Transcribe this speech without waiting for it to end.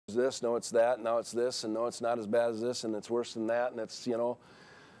this, no, it's that, now it's this, and no, it's not as bad as this, and it's worse than that, and it's, you know.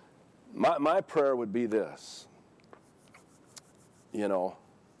 My prayer would be this, you know,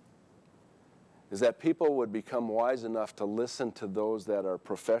 is that people would become wise enough to listen to those that are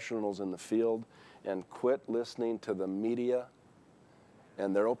professionals in the field and quit listening to the media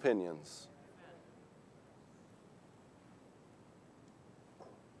and their opinions.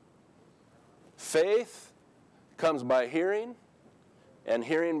 Faith comes by hearing, and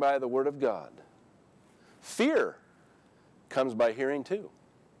hearing by the Word of God. Fear comes by hearing too.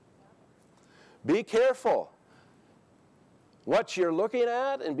 Be careful what you're looking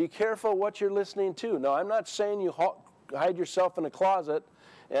at, and be careful what you're listening to. Now, I'm not saying you hide yourself in a closet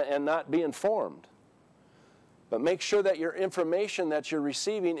and not be informed. But make sure that your information that you're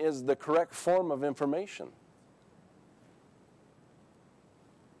receiving is the correct form of information.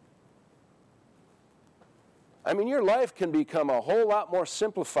 I mean, your life can become a whole lot more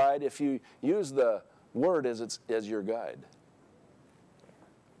simplified if you use the Word as your guide.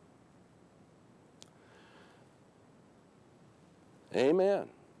 Amen.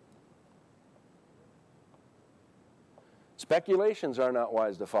 Speculations are not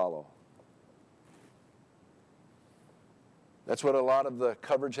wise to follow. That's what a lot of the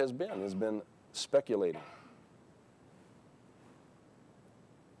coverage has been speculating.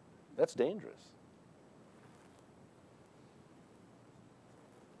 That's dangerous.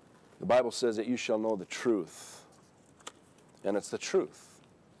 The Bible says that you shall know the truth, and it's the truth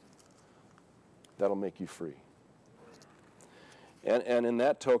that'll make you free. And in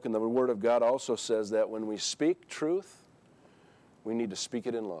that token, the Word of God also says that when we speak truth, we need to speak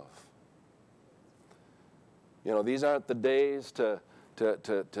it in love. You know, these aren't the days to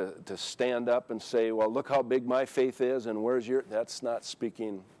stand up and say, well, look how big my faith is, and where's your... That's not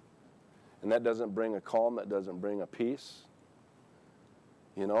speaking, and that doesn't bring a calm, that doesn't bring a peace.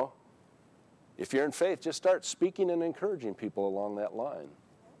 You know? If you're in faith, just start speaking and encouraging people along that line.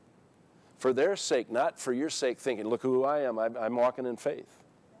 For their sake, not for your sake, thinking, look who I am, I'm walking in faith.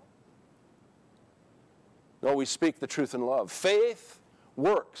 No, we speak the truth in love. Faith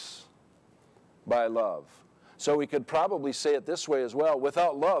works by love. So we could probably say it this way as well.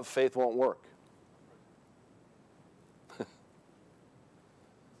 Without love, faith won't work.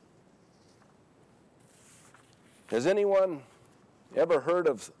 Has anyone ever heard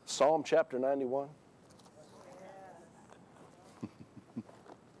of Psalm chapter 91?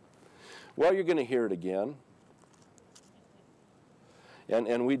 Well, you're going to hear it again.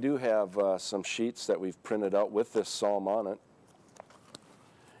 And we do have some sheets that we've printed out with this psalm on it.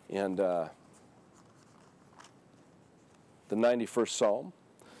 And the 91st Psalm.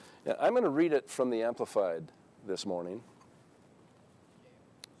 And I'm going to read it from the Amplified this morning.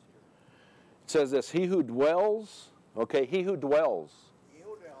 It says this, he who dwells, okay, he who dwells. He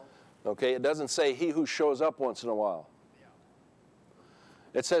who dwells. Okay, it doesn't say he who shows up once in a while.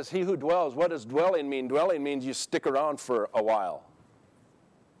 It says he who dwells. What does dwelling mean? Dwelling means you stick around for a while.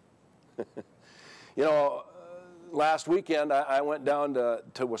 You know, last weekend I went down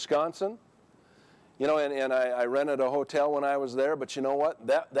to Wisconsin. You know, and I rented a hotel when I was there, but you know what?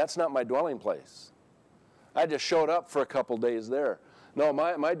 That's not my dwelling place. I just showed up for a couple days there. No,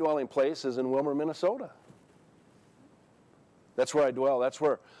 my dwelling place is in Wilmer, Minnesota. That's where I dwell. That's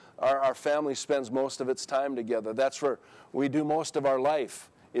where our family spends most of its time together. That's where we do most of our life,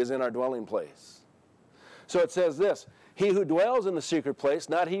 is in our dwelling place. So it says this, he who dwells in the secret place,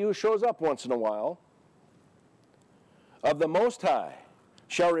 not he who shows up once in a while, of the Most High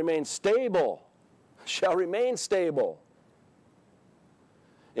shall remain stable. Shall remain stable.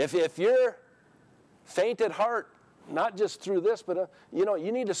 If you're faint at heart, not just through this, but you know,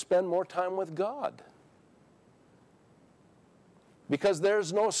 you need to spend more time with God. Because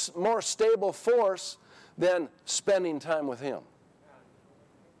there's no more stable force than spending time with Him.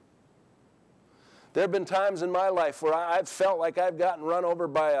 There have been times in my life where I've felt like I've gotten run over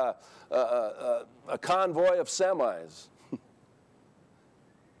by a convoy of semis.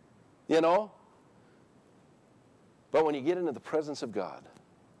 You know? But when you get into the presence of God,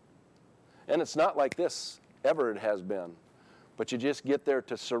 and it's not like this ever it has been, but you just get there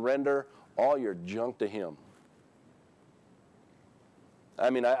to surrender all your junk to Him. I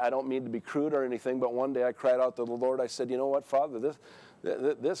mean, I don't mean to be crude or anything, but one day I cried out to the Lord. I said, you know what, Father,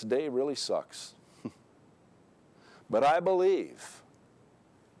 this day really sucks. But I believe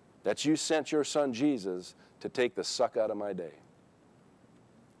that you sent your Son Jesus to take the suck out of my day.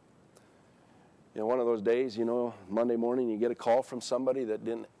 You know, one of those days, you know, Monday morning you get a call from somebody that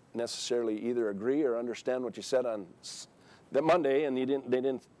didn't necessarily either agree or understand what you said on that Monday, and they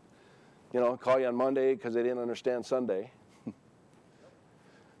didn't, you know, call you on Monday because they didn't understand Sunday.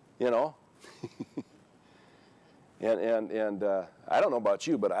 you know. and I don't know about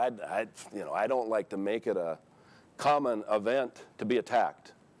you, but I don't like to make it a common event to be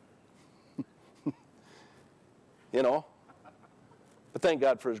attacked. You know. But thank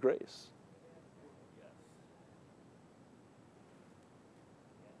God for His grace.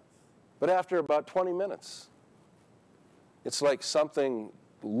 But after about 20 minutes, it's like something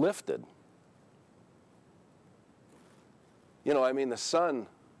lifted. You know, I mean, the sun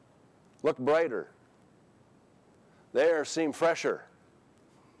looked brighter. The air seemed fresher.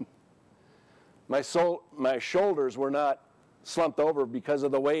 My shoulders were not slumped over because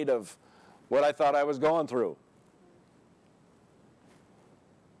of the weight of what I thought I was going through.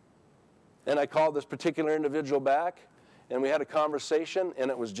 And I called this particular individual back, and we had a conversation,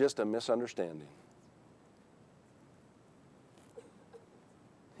 and it was just a misunderstanding.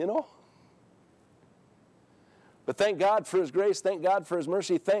 You know? But thank God for His grace, thank God for His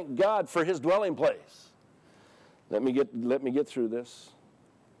mercy, thank God for His dwelling place. Let me get through this.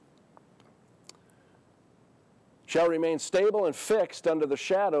 Shall remain stable and fixed under the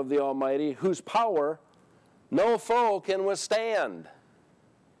shadow of the Almighty, whose power no foe can withstand.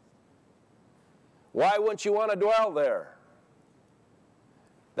 Why wouldn't you want to dwell there?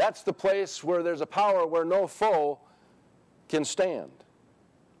 That's the place where there's a power where no foe can stand.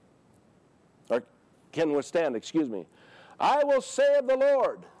 Or can withstand, excuse me. I will say of the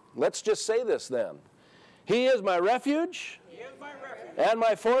Lord, let's just say this then. He is my refuge, and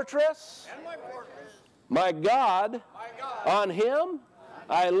my fortress, my God, on Him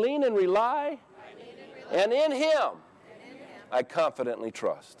I lean and rely, and in Him I confidently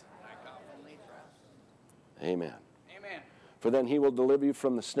trust. Amen. Amen. For then He will deliver you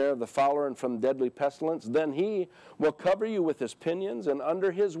from the snare of the fowler and from deadly pestilence. Then He will cover you with His pinions, and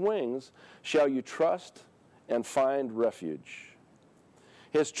under His wings shall you trust and find refuge.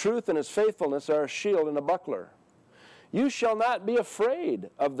 His truth and His faithfulness are a shield and a buckler. You shall not be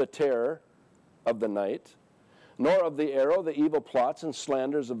afraid of the terror of the night, nor of the arrow, the evil plots and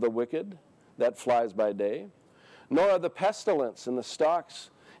slanders of the wicked that flies by day, nor of the pestilence and the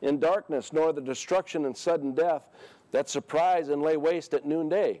stalks in darkness, nor the destruction and sudden death that surprise and lay waste at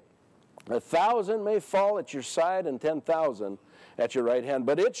noonday. 1,000 may fall at your side and 10,000 at your right hand,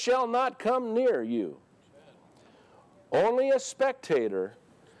 but it shall not come near you. Only a spectator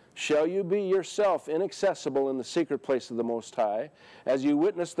shall you be yourself inaccessible in the secret place of the Most High, as you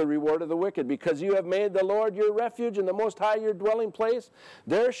witness the reward of the wicked. Because you have made the Lord your refuge and the Most High your dwelling place,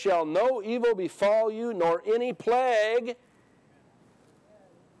 there shall no evil befall you, nor any plague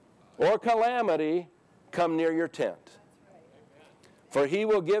or calamity come near your tent. For He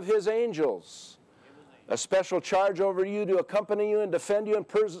will give His angels a special charge over you to accompany you and defend you and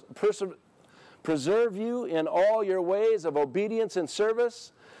preserve you in all your ways of obedience and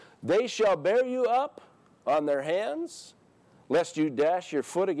service. They shall bear you up on their hands, lest you dash your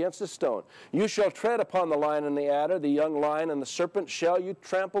foot against a stone. You shall tread upon the lion and the adder, the young lion and the serpent shall you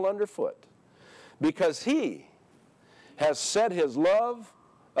trample underfoot. Because He has set His love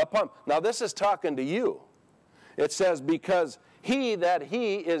upon. Now this is talking to you. It says, because He, that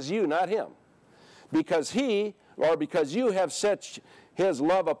He is you, not him. Because He, or because you have set His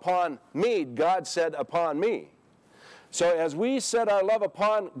love upon me, God said upon me. So as we set our love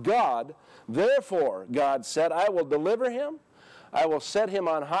upon God, therefore, God said, I will deliver him. I will set him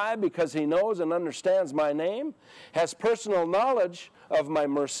on high because he knows and understands my name, has personal knowledge of my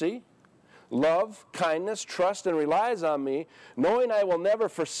mercy, love, kindness, trust, and relies on me, knowing I will never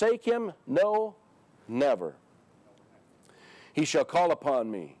forsake him, no, never. He shall call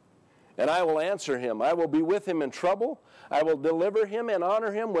upon me, and I will answer him. I will be with him in trouble. I will deliver him and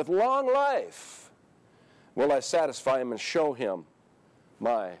honor him with long life. Will I satisfy him and show him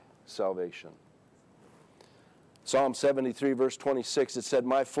my salvation? Psalm 73, verse 26, it said,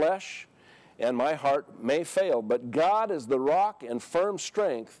 my flesh and my heart may fail, but God is the rock and firm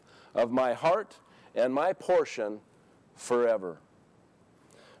strength of my heart and my portion forever.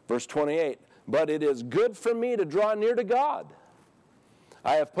 Verse 28, but it is good for me to draw near to God.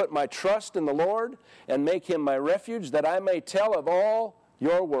 I have put my trust in the Lord and make him my refuge, that I may tell of all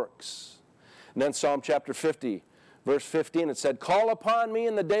your works. And then Psalm chapter 50, verse 15, it said, call upon me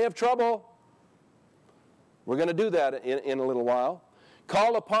in the day of trouble. We're going to do that in a little while.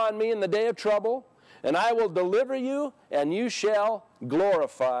 Call upon me in the day of trouble, and I will deliver you, and you shall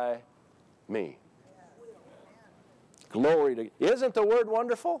glorify me. Glory to God. Isn't the word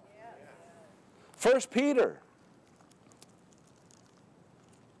wonderful? 1 Peter.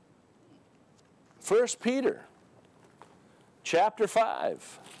 1 Peter chapter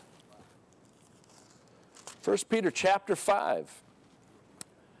 5. 1 Peter chapter 5,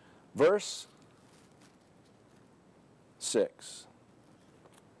 Verse 6.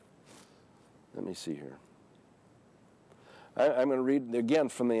 Let me see here. I'm going to read again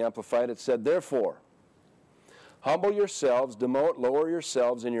from the Amplified. It said, therefore, humble yourselves, demote, lower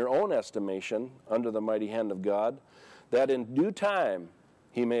yourselves in your own estimation under the mighty hand of God, that in due time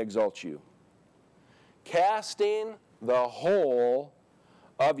he may exalt you, casting the whole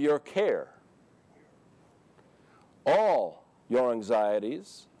of your care, all your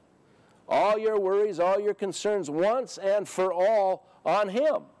anxieties, all your worries, all your concerns, once and for all on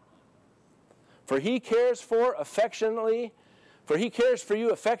him. For he cares for you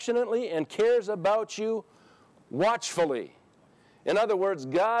affectionately and cares about you watchfully. In other words,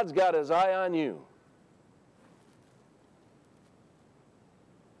 God's got his eye on you.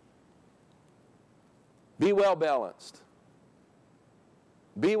 Be well balanced.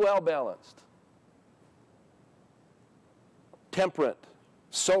 Be well balanced. Temperate,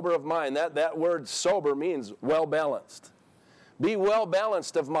 sober of mind. That word sober means well balanced. Be well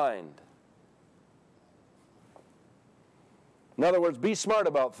balanced of mind. In other words, be smart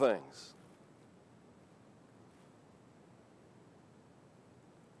about things.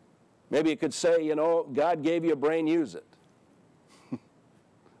 Maybe you could say, you know, God gave you a brain, use it.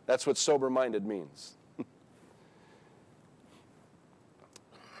 That's what sober-minded means.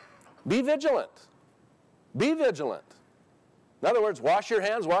 Be vigilant. Be vigilant. In other words, wash your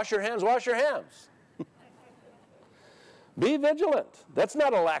hands, wash your hands, wash your hands. Be vigilant. That's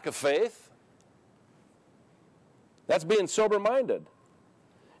not a lack of faith. That's being sober-minded.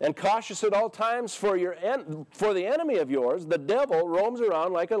 And cautious at all times, for the enemy of yours, the devil, roams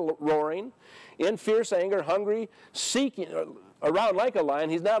around like a roaring, in fierce anger, hungry, seeking, around like a lion.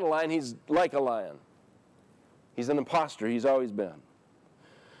 He's not a lion, he's like a lion. He's an imposter, he's always been.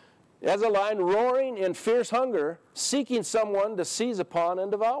 As a lion, roaring in fierce hunger, seeking someone to seize upon and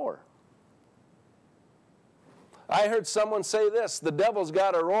devour. I heard someone say this, the devil's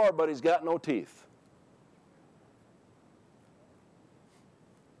got a roar, but he's got no teeth.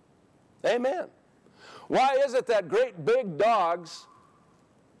 Amen. Why is it that great big dogs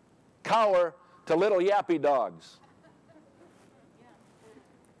cower to little yappy dogs?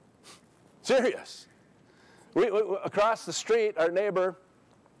 Serious. We, across the street, our neighbor,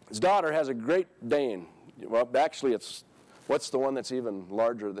 his daughter has a Great Dane. Well, actually, what's the one that's even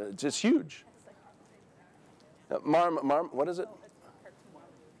larger? It's huge. What is it?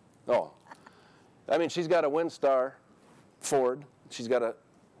 Oh. I mean, she's got a Windstar Ford. She's got a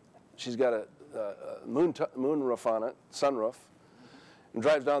moonroof on it, sunroof, and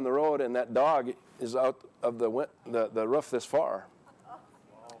drives down the road, and that dog is out of the roof this far.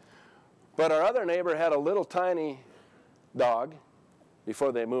 But our other neighbor had a little tiny dog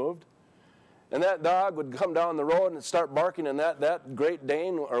before they moved, and that dog would come down the road and start barking, and that Great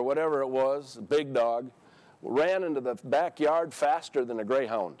Dane, or whatever it was, big dog, ran into the backyard faster than a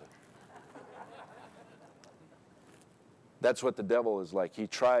greyhound. That's what the devil is like. He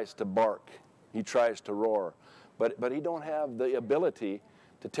tries to bark. He tries to roar. But he don't have the ability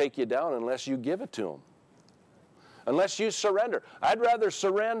to take you down unless you give it to him. Unless you surrender. I'd rather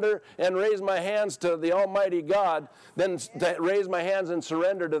surrender and raise my hands to the Almighty God than to raise my hands and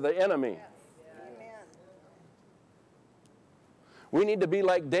surrender to the enemy. Amen. We need to be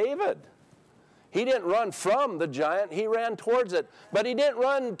like David. He didn't run from the giant, he ran towards it. But he didn't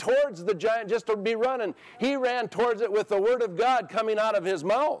run towards the giant just to be running. He ran towards it with the Word of God coming out of his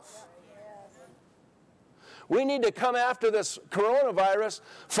mouth. We need to come after this coronavirus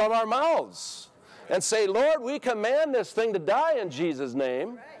from our mouths and say, Lord, we command this thing to die in Jesus'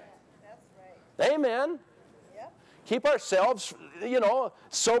 name. That's right. Amen. Yep. Keep ourselves,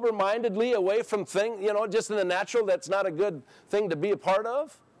 sober-mindedly away from things, just in the natural, that's not a good thing to be a part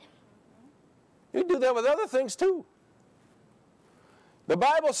of. You do that with other things too. The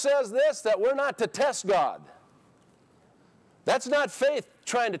Bible says this, that we're not to test God. That's not faith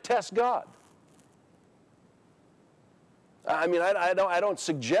trying to test God. I mean, I don't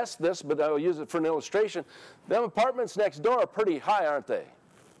suggest this, but I'll use it for an illustration. Them apartments next door are pretty high, aren't they?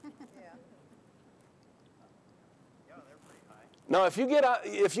 Yeah. Yeah, they're pretty high. Now, if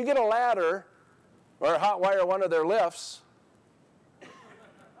you get a ladder or a hot wire one of their lifts,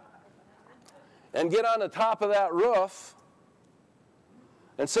 and get on the top of that roof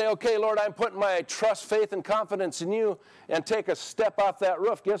and say, okay, Lord, I'm putting my trust, faith, and confidence in you, and take a step off that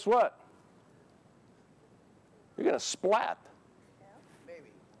roof, guess what? You're going to splat. Yeah,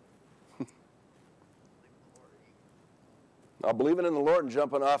 maybe. Now, believing in the Lord and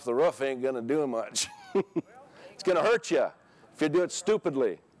jumping off the roof ain't going to do much. It's going to hurt you if you do it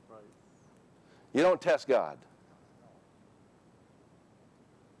stupidly. You don't test God.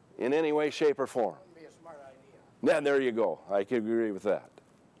 in any way, shape, or form. Wouldn't be a smart idea. Yeah, there you go. I can agree with that.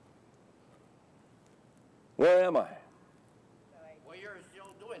 Where am I? Well, you're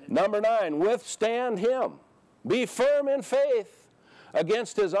still doing it. Number 9, withstand him. Be firm in faith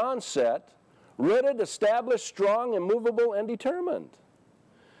against his onset, rooted, established, strong, immovable, and determined.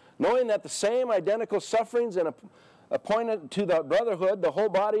 Knowing that the same identical sufferings and appointed to the brotherhood, the whole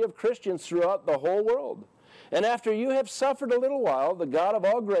body of Christians throughout the whole world. And after you have suffered a little while, the God of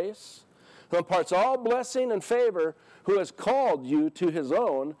all grace, who imparts all blessing and favor, who has called you to his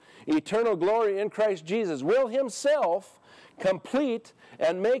own eternal glory in Christ Jesus, will himself complete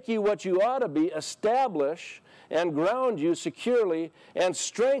and make you what you ought to be, establish and ground you securely, and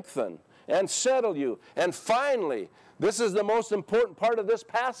strengthen and settle you. And finally, this is the most important part of this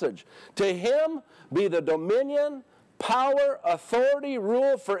passage. To him be the dominion, power, authority,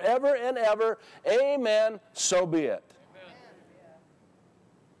 rule forever and ever. Amen. So be it. Amen.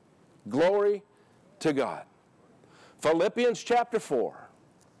 Glory to God. Philippians chapter 4.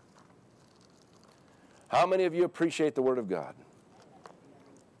 How many of you appreciate the Word of God?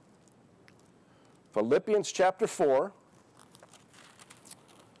 Philippians chapter 4.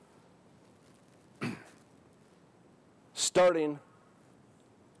 Starting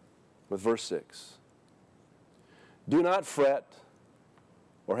with verse 6. Do not fret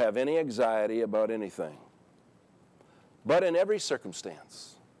or have any anxiety about anything, but in every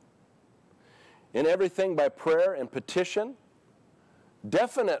circumstance, in everything by prayer and petition,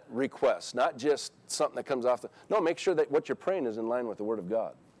 definite requests, not just something that comes off the... No, make sure that what you're praying is in line with the Word of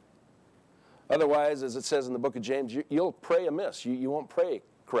God. Otherwise, as it says in the book of James, you'll pray amiss. You won't pray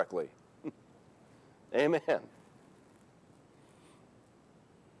correctly. Amen.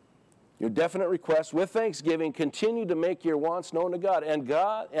 Your definite requests, with thanksgiving, continue to make your wants known to God. And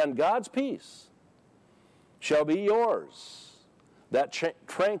God's peace shall be yours. That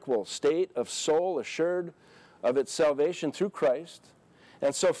tranquil state of soul assured of its salvation through Christ.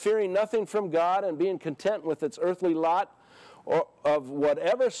 And so fearing nothing from God and being content with its earthly lot, or of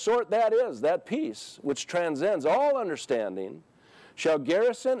whatever sort that is, that peace, which transcends all understanding, shall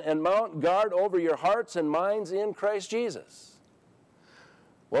garrison and mount guard over your hearts and minds in Christ Jesus.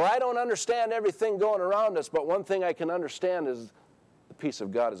 Well, I don't understand everything going around us, but one thing I can understand is the peace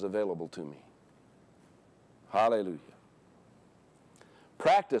of God is available to me. Hallelujah.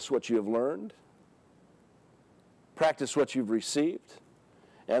 Practice what you have learned. Practice what you've received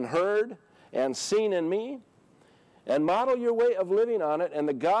and heard and seen in me, and model your way of living on it, and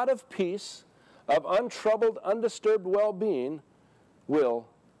the God of peace, of untroubled, undisturbed well-being, will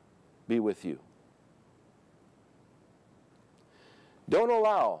be with you. Don't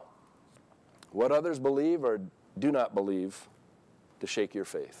allow what others believe or do not believe to shake your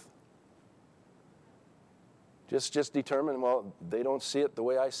faith. Just determine, well, they don't see it the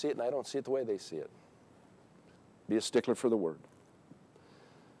way I see it, and I don't see it the way they see it. Be a stickler for the Word.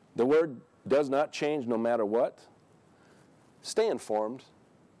 The Word does not change no matter what. Stay informed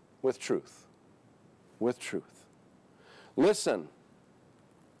with truth. With truth. Listen.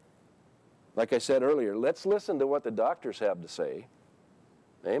 Like I said earlier, let's listen to what the doctors have to say.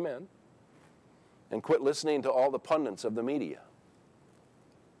 Amen. And quit listening to all the pundits of the media.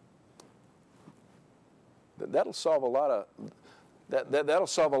 That'll solve a lot of that'll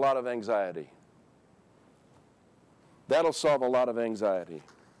solve a lot of anxiety. That'll solve a lot of anxiety.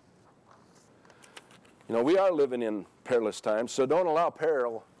 You know, we are living in perilous times, so don't allow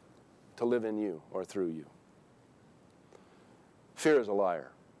peril to live in you or through you. Fear is a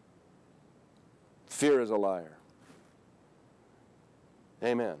liar. Fear is a liar.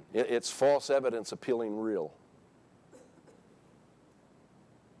 Amen. It's false evidence appealing real.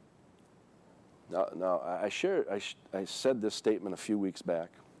 Now I said this statement a few weeks back,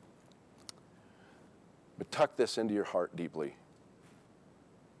 but tuck this into your heart deeply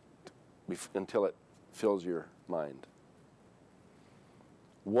until it fills your mind.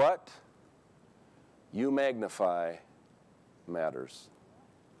 What you magnify matters.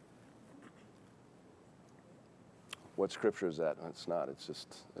 What scripture is that? It's not. It's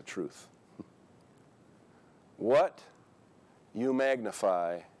just a truth. What you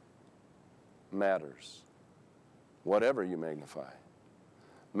magnify matters. Whatever you magnify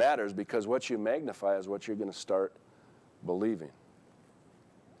matters, because what you magnify is what you're going to start believing.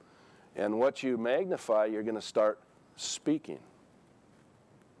 And what you magnify, you're going to start speaking.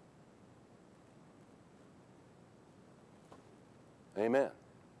 Amen.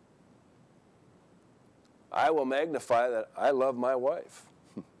 I will magnify that I love my wife.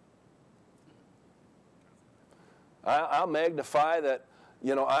 I'll magnify that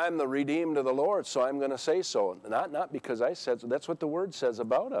you know, I'm the redeemed of the Lord, so I'm going to say so. Not because I said so. That's what the Word says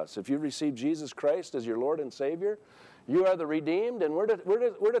about us. If you receive Jesus Christ as your Lord and Savior, you are the redeemed, and we're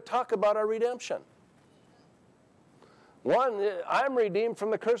to talk about our redemption. One, I'm redeemed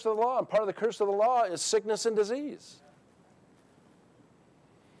from the curse of the law, and part of the curse of the law is sickness and disease.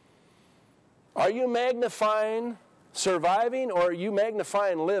 Are you magnifying surviving, or are you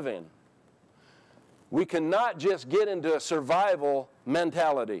magnifying living? We cannot just get into a survival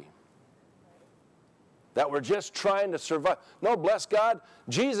mentality that we're just trying to survive. No, bless God,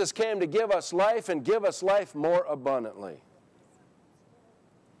 Jesus came to give us life and give us life more abundantly.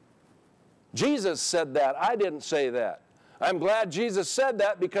 Jesus said that. I didn't say that. I'm glad Jesus said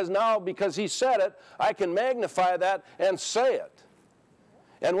that, because now, because he said it, I can magnify that and say it.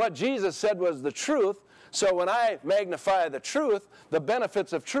 And what Jesus said was the truth, so when I magnify the truth, the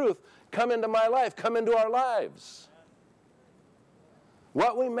benefits of truth come into my life, come into our lives.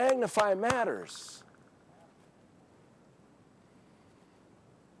 What we magnify matters.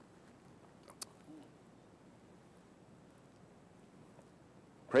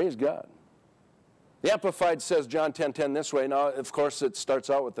 Praise God. The Amplified says John 10:10 this way. Now, of course, it starts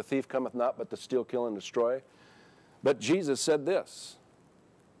out with the thief cometh not but to steal, kill, and destroy. But Jesus said this.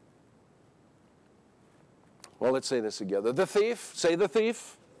 Well, let's say this together. The thief, say the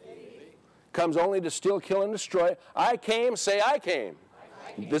thief, comes only to steal, kill, and destroy. I came, say I came.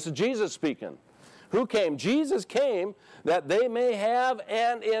 This is Jesus speaking. Who came? Jesus came that they may have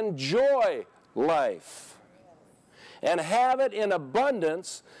and enjoy life, and have it in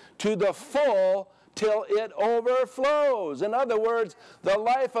abundance to the full till it overflows. In other words, the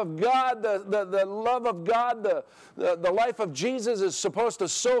life of God, the love of God, the life of Jesus is supposed to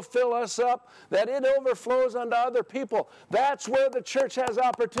so fill us up that it overflows unto other people. That's where the church has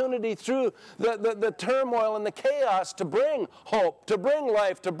opportunity through the turmoil and the chaos to bring hope, to bring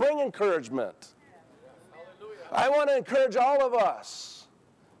life, to bring encouragement. I want to encourage all of us.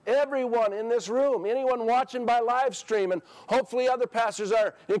 Everyone in this room, anyone watching by live stream, and hopefully other pastors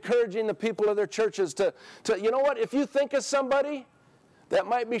are encouraging the people of their churches to you know what, if you think of somebody that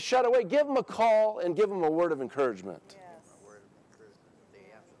might be shut away, give them a call and give them a word of encouragement. Yes. A word of encouragement if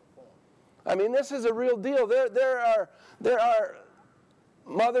they answer the phone. I mean, this is a real deal. There are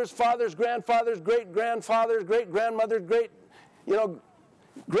mothers, fathers, grandfathers, great-grandfathers, great-grandmothers,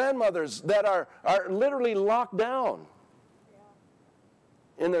 grandmothers that are literally locked down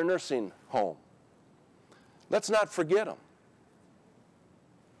in their nursing home. Let's not forget them.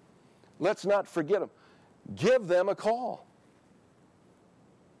 Let's not forget them. Give them a call.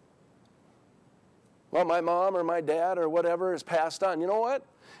 Well, my mom or my dad or whatever is passed on. You know what?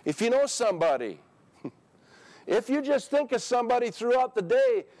 If you know somebody, if you just think of somebody throughout the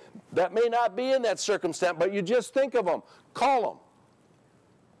day that may not be in that circumstance, but you just think of them, call them.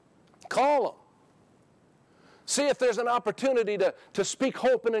 Call them. See if there's an opportunity to speak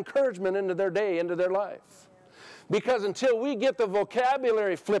hope and encouragement into their day, into their life. Because until we get the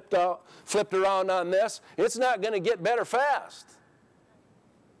vocabulary flipped around on this, it's not going to get better fast.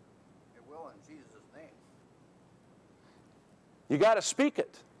 It will in Jesus' name. You got to speak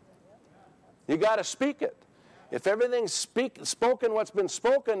it. You got to speak it. If everything's spoken, what's been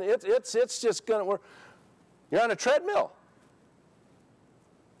spoken, it's just going to, you're on a treadmill.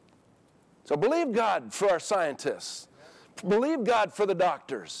 So believe God for our scientists. Believe God for the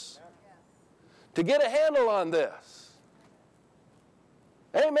doctors. To get a handle on this.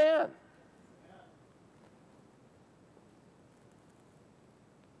 Amen.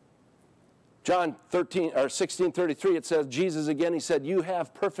 John 16:33, it says, Jesus again, he said, you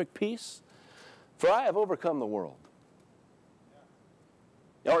have perfect peace, for I have overcome the world.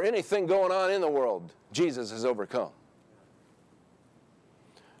 Or anything going on in the world, Jesus has overcome.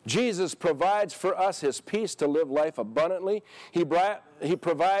 Jesus provides for us his peace to live life abundantly. He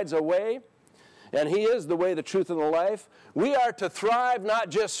provides a way, and he is the way, the truth, and the life. We are to thrive, not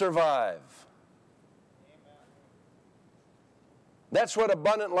just survive. Amen. That's what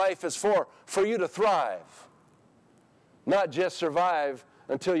abundant life is for you to thrive, not just survive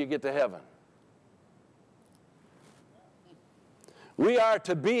until you get to heaven. We are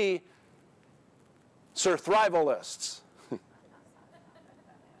to be survivalists.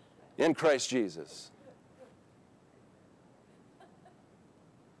 In Christ Jesus.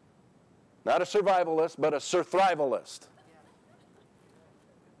 Not a survivalist, but a survivalist.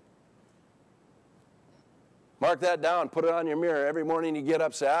 Mark that down, put it on your mirror. Every morning you get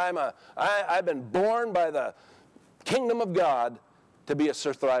up, say, I've been born by the kingdom of God to be a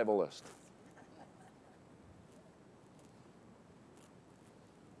survivalist.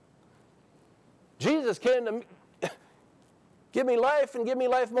 Jesus came to me. Give me life and give me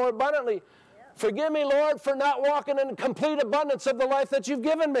life more abundantly. Forgive me, Lord, for not walking in complete abundance of the life that you've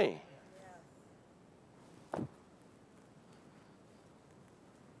given me.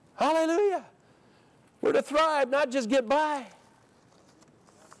 Hallelujah. We're to thrive, not just get by.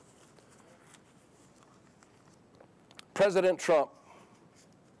 President Trump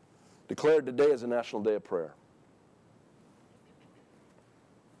declared today as a national day of prayer.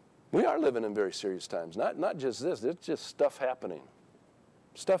 We are living in very serious times. Not just this, it's just stuff happening.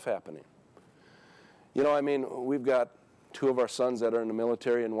 Stuff happening. You know, I mean, we've got 2 of our sons that are in the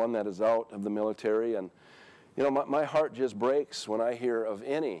military and 1 that is out of the military. And, you know, my heart just breaks when I hear of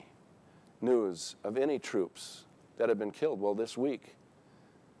any news of any troops that have been killed. Well, this week,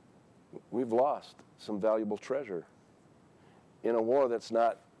 we've lost some valuable treasure in a war that's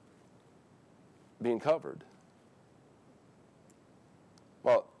not being covered.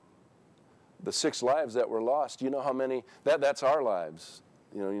 Well, the 6 lives that were lost, you know how many, that's our lives,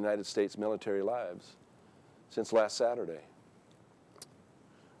 you know, United States military lives, since last Saturday,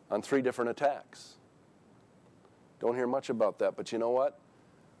 on 3 different attacks. Don't hear much about that, but you know what?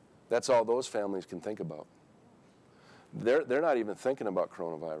 That's all those families can think about. They're not even thinking about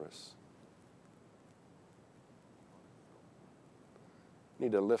coronavirus.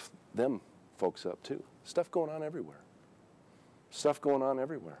 Need to lift them folks up too. Stuff going on everywhere. Stuff going on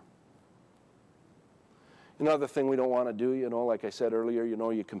everywhere. Another thing we don't want to do, you know, like I said earlier, you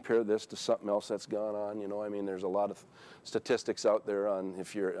know, you compare this to something else that's gone on, you know, I mean, there's a lot of statistics out there on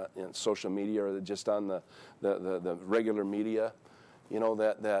if you're in social media or just on the regular media, you know,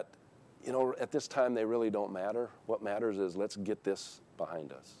 that, you know, at this time they really don't matter. What matters is let's get this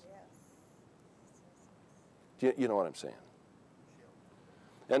behind us. Yes. You know what I'm saying?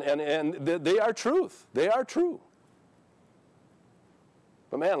 And they are truth. They are true.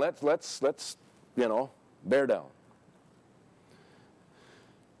 But man, let's you know, bear down.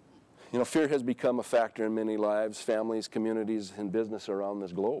 You know, fear has become a factor in many lives, families, communities, and business around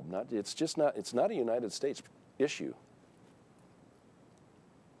this globe. It's not a United States issue.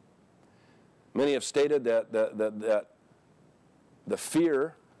 Many have stated that the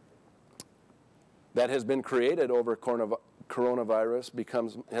fear that has been created over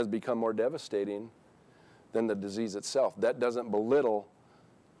coronavirus has become more devastating than the disease itself. That doesn't belittle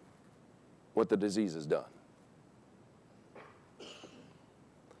what the disease has done.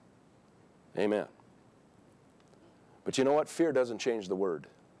 Amen. But you know what? Fear doesn't change the word.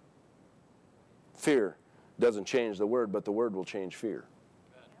 Fear doesn't change the word, but the word will change fear.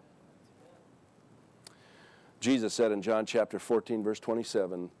 Jesus said in John chapter 14, verse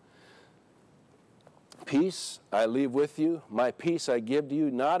 27, "Peace I leave with you, my peace I give to you,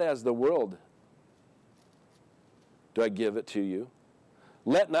 not as the world do I give it to you.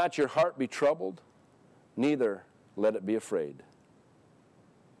 Let not your heart be troubled, neither let it be afraid."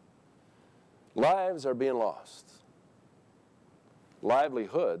 Lives are being lost.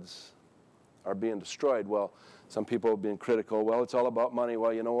 Livelihoods are being destroyed. Well, some people have been critical. Well, it's all about money.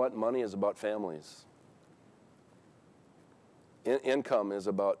 Well, you know what? Money is about families. Income is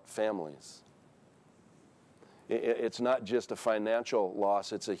about families. It's not just a financial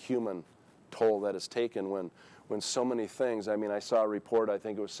loss, it's a human toll that is taken when so many things. I mean, I saw a report, I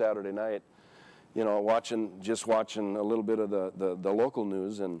think it was Saturday night, you know, just watching a little bit of the local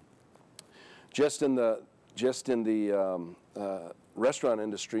news, and just in the restaurant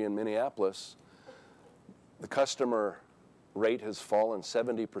industry in Minneapolis, the customer rate has fallen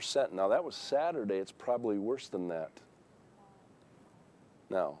 70%. Now, that was Saturday. It's probably worse than that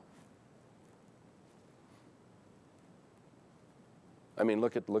now. I mean,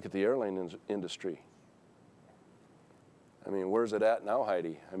 look at the airline industry. I mean, where's it at now,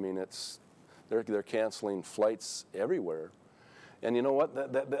 Heidi? I mean, they're canceling flights everywhere. And you know what?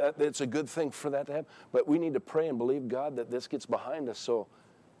 It's a good thing for that to happen. But we need to pray and believe God that this gets behind us so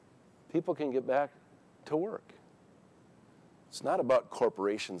people can get back to work. It's not about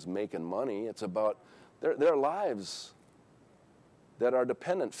corporations making money. It's about their lives that are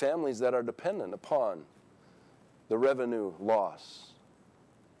dependent, families that are dependent upon the revenue loss.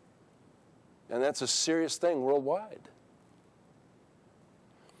 And that's a serious thing worldwide.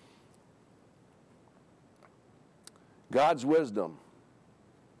 God's wisdom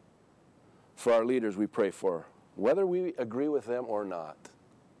for our leaders we pray for, whether we agree with them or not.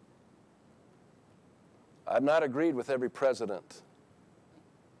 I've not agreed with every president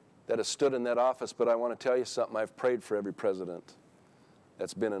that has stood in that office, but I want to tell you something. I've prayed for every president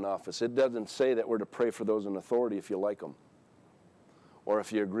that's been in office. It doesn't say that we're to pray for those in authority if you like them or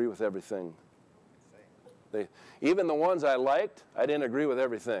if you agree with everything. Even the ones I liked, I didn't agree with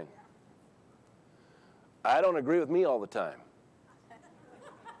everything. I don't agree with me all the time.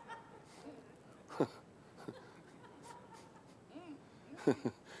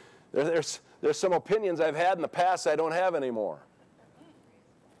 There's some opinions I've had in the past I don't have anymore.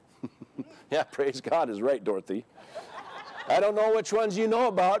 Yeah, praise God is right, Dorothy. I don't know which ones you know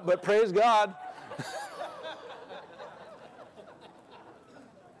about, but praise God.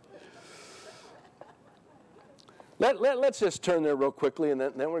 Let's just turn there real quickly, and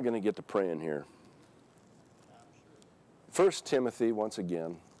then we're going to get to praying here. 1 Timothy, once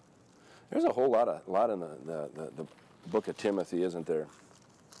again. There's a whole lot in the book of Timothy, isn't there?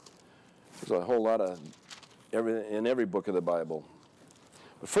 There's a whole lot of in every book of the Bible.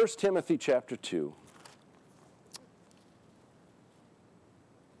 But 1 Timothy chapter 2.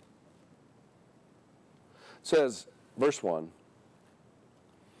 Says, verse 1,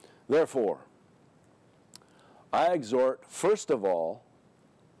 therefore, I exhort, first of all,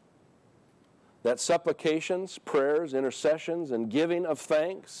 that supplications, prayers, intercessions, and giving of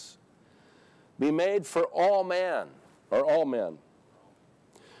thanks be made for all men, for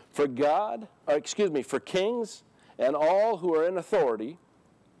for kings and all who are in authority.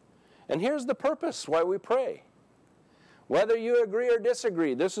 And here's the purpose why we pray. Whether you agree or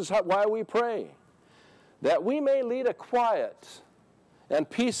disagree, this is why we pray. That we may lead a quiet and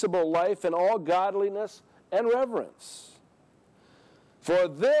peaceable life in all godliness and reverence. For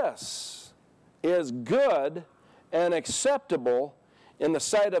this is good and acceptable in the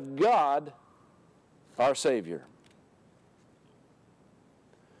sight of God, our Savior.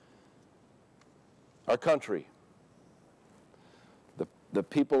 Our country, the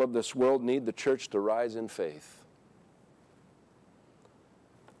people of this world need the church to rise in faith.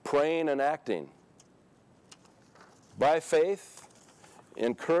 Praying and acting by faith,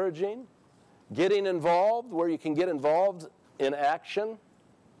 encouraging, getting involved where you can get involved in action.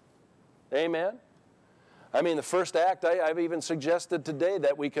 Amen. I mean, the first act I've even suggested today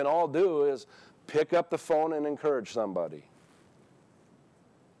that we can all do is pick up the phone and encourage somebody.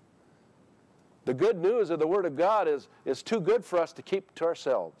 The good news of the Word of God is too good for us to keep to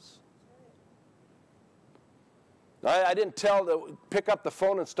ourselves. I didn't pick up the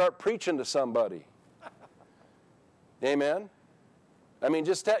phone and start preaching to somebody. Amen? I mean,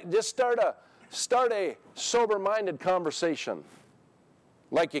 just start a sober-minded conversation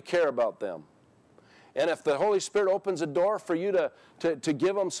like you care about them. And if the Holy Spirit opens a door for you to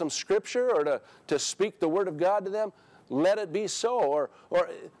give them some scripture or to speak the Word of God to them, let it be so. Or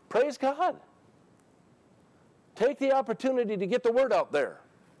praise God. Take the opportunity to get the Word out there.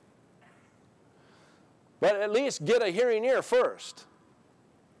 But at least get a hearing ear first.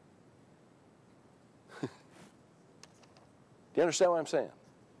 Do you understand what I'm saying?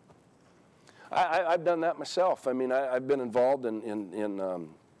 I've done that myself. I mean, I've been involved in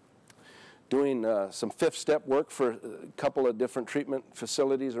doing some fifth step work for a couple of different treatment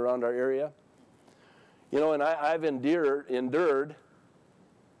facilities around our area. You know, and I've endured,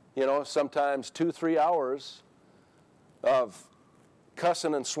 you know, sometimes 2-3 hours of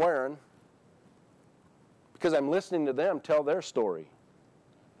cussing and swearing because I'm listening to them tell their story.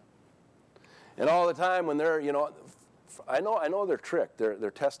 And all the time when they're, you know, I know they're tricked.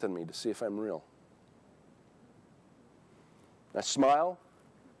 They're testing me to see if I'm real. I smile,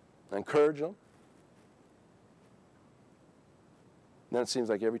 I encourage them. And then it seems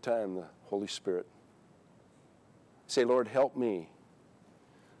like every time the Holy Spirit say, Lord, help me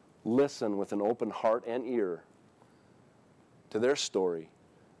listen with an open heart and ear to their story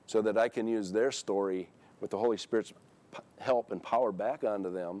so that I can use their story with the Holy Spirit's help and power back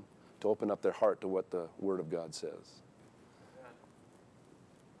onto them to open up their heart to what the Word of God says.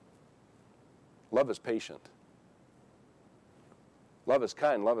 Love is patient. Love is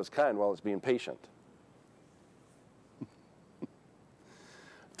kind. Love is kind while it's being patient. I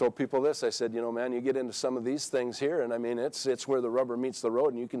told people this. I said, you know, man, you get into some of these things here, and I mean, it's where the rubber meets the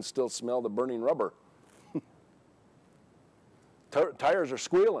road, and you can still smell the burning rubber. Tires are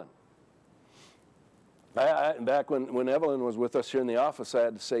squealing. Back when Evelyn was with us here in the office, I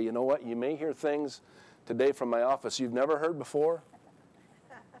had to say, you know what, you may hear things today from my office you've never heard before,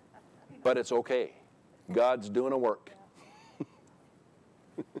 but it's okay. God's doing a work.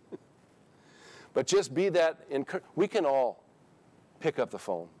 But just be that, we can all pick up the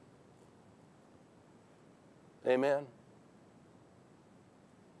phone. Amen?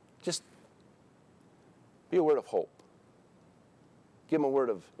 Just be a word of hope. Give them a word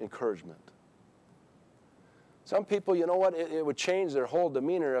of encouragement. Some people, you know what, it would change their whole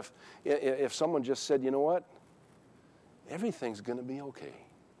demeanor if someone just said, you know what, everything's going to be okay.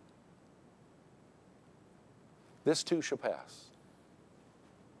 This too shall pass.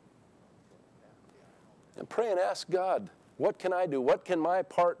 And pray and ask God, what can I do? What can my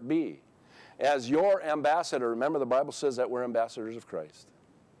part be? as your ambassador. Remember, the Bible says that we're ambassadors of Christ.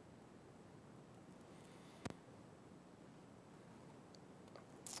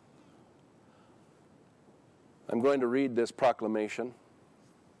 I'm going to read this proclamation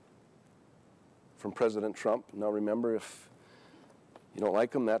from President Trump. Now remember, if you don't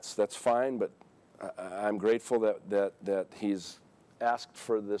like him, that's fine, but I'm grateful that he's asked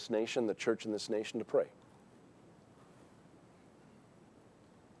for this nation, the church in this nation, to pray.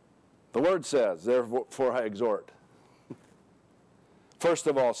 The Word says, therefore I exhort. First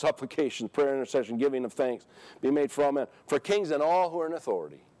of all, supplication, prayer, intercession, giving of thanks be made for all men, for kings and all who are in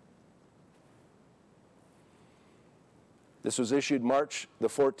authority. This was issued March the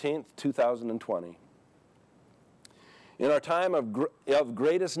 14th, 2020. In our time of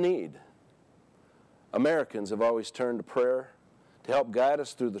greatest need, Americans have always turned to prayer to help guide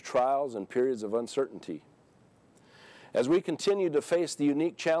us through the trials and periods of uncertainty. As we continue to face the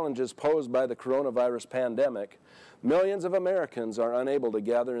unique challenges posed by the coronavirus pandemic, millions of Americans are unable to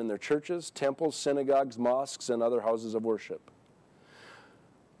gather in their churches, temples, synagogues, mosques, and other houses of worship.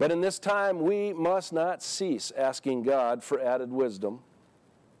 But in this time, we must not cease asking God for added wisdom,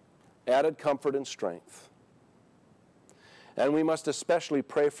 added comfort and strength. And we must especially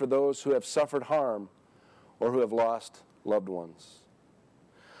pray for those who have suffered harm or who have lost loved ones.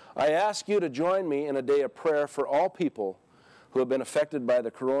 I ask you to join me in a day of prayer for all people who have been affected by the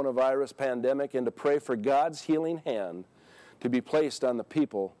coronavirus pandemic and to pray for God's healing hand to be placed on the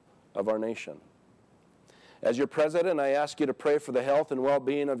people of our nation. As your president, I ask you to pray for the health and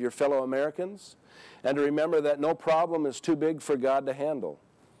well-being of your fellow Americans and to remember that no problem is too big for God to handle.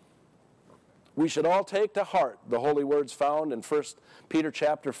 We should all take to heart the holy words found in 1 Peter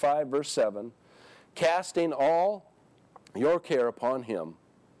chapter 5, verse 7, casting all your care upon him,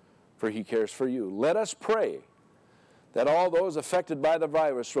 for he cares for you. Let us pray that all those affected by the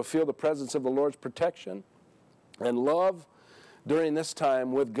virus will feel the presence of the Lord's protection and love during this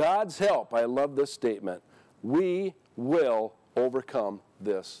time. With God's help, I love this statement, we will overcome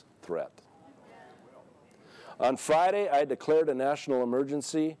this threat. On Friday, I declared a national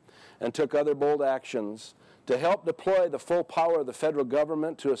emergency and took other bold actions to help deploy the full power of the federal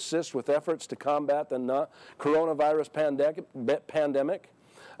government to assist with efforts to combat the coronavirus pandemic.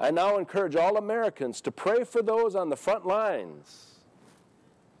 I now encourage all Americans to pray for those on the front lines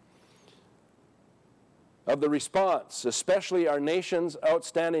of the response, especially our nation's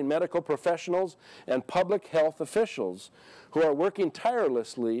outstanding medical professionals and public health officials who are working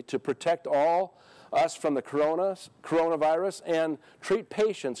tirelessly to protect all us from the coronavirus and treat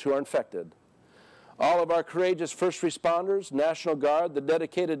patients who are infected. All of our courageous first responders, National Guard, the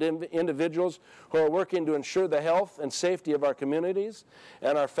dedicated individuals who are working to ensure the health and safety of our communities,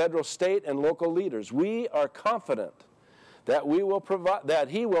 and our federal, state, and local leaders. We are confident that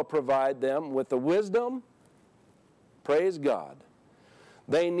He will provide them with the wisdom, praise God,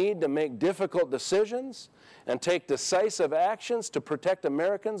 they need to make difficult decisions and take decisive actions to protect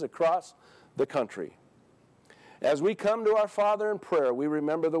Americans across the country. As we come to our Father in prayer, we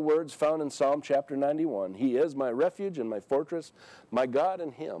remember the words found in Psalm chapter 91. He is my refuge and my fortress, my God,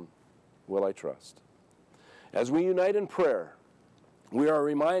 in Him will I trust. As we unite in prayer, we are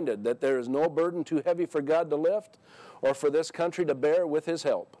reminded that there is no burden too heavy for God to lift or for this country to bear with His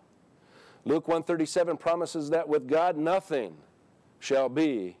help. Luke 1:37 promises that with God nothing shall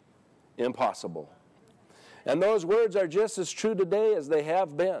be impossible. And those words are just as true today as they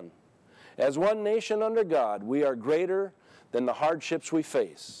have been. As one nation under God, we are greater than the hardships we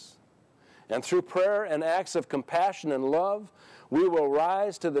face. And through prayer and acts of compassion and love, we will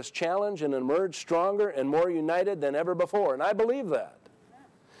rise to this challenge and emerge stronger and more united than ever before. And I believe that.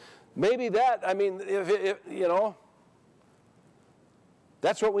 Maybe that, I mean, if you know,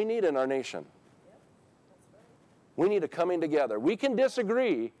 that's what we need in our nation. We need a coming together. We can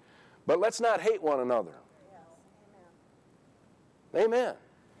disagree, but let's not hate one another. Amen.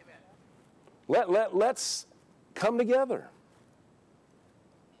 Let's come together.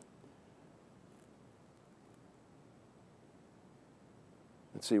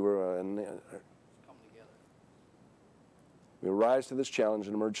 Let's see, we rise to this challenge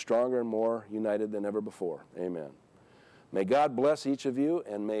and emerge stronger and more united than ever before. Amen. May God bless each of you,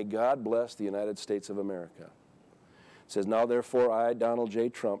 and may God bless the United States of America. It says, now therefore I, Donald J.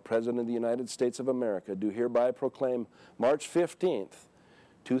 Trump, President of the United States of America, do hereby proclaim March 15th,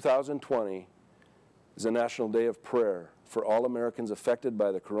 2020, is a national day of prayer for all Americans affected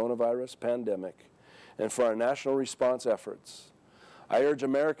by the coronavirus pandemic and for our national response efforts. I urge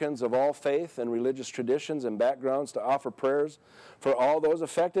Americans of all faith and religious traditions and backgrounds to offer prayers for all those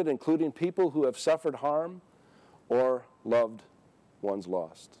affected, including people who have suffered harm or loved ones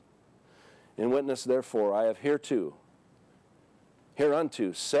lost. In witness, therefore, I have hereunto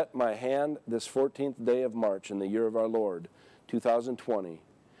set my hand this 14th day of March in the year of our Lord, 2020,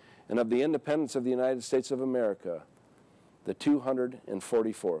 and of the independence of the United States of America, the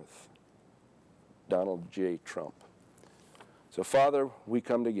 244th. Donald J. Trump. So, Father, we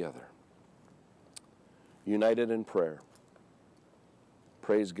come together, united in prayer.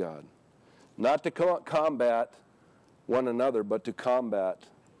 Praise God. Not to combat one another, but to combat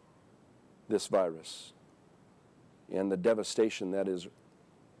this virus and the devastation that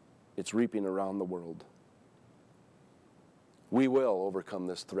it's reaping around the world. We will overcome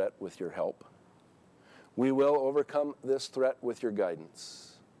this threat with your help. We will overcome this threat with your guidance.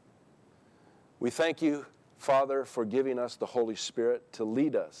 We thank you, Father, for giving us the Holy Spirit to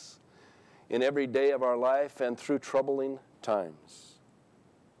lead us in every day of our life and through troubling times.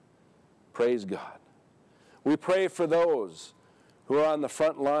 Praise God. We pray for those who are on the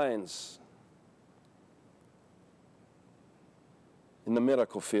front lines in the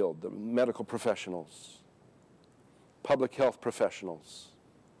medical field, the medical professionals, public health professionals.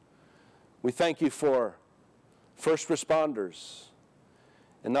 We thank you for first responders.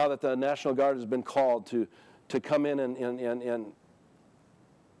 And now that the National Guard has been called to come in and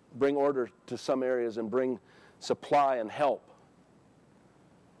bring order to some areas and bring supply and help,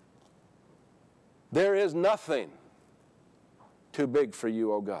 there is nothing too big for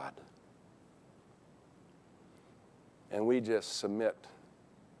you, O God. And we just submit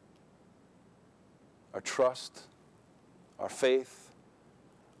our trust, our faith,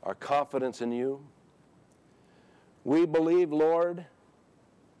 our confidence in you. We believe, Lord,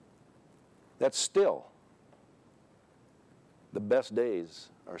 that still the best days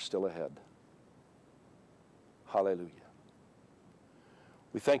are still ahead. Hallelujah.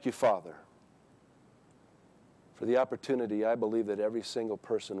 We thank you, Father, for the opportunity. I believe that every single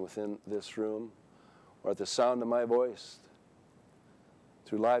person within this room or at the sound of my voice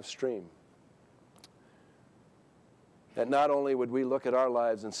through live stream, that not only would we look at our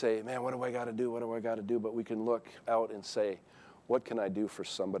lives and say, man, what do I got to do? What do I got to do? But we can look out and say, what can I do for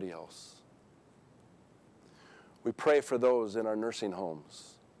somebody else? We pray for those in our nursing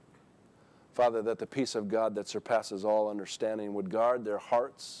homes. Father, that the peace of God that surpasses all understanding would guard their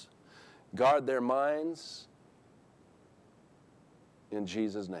hearts, guard their minds, in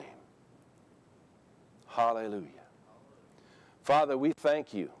Jesus' name. Hallelujah. Father, we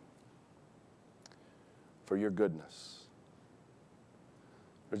thank you for your goodness.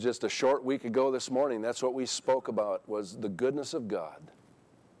 It was just a short week ago this morning, that's what we spoke about, was the goodness of God.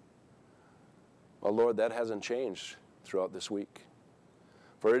 Well, Lord, that hasn't changed throughout this week.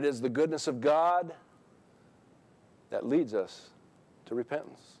 For it is the goodness of God that leads us to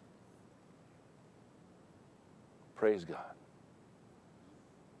repentance. Praise God.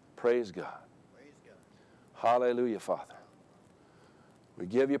 Praise God. Praise God. Hallelujah, Father. We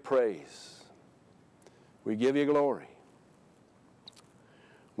give you praise. We give you glory.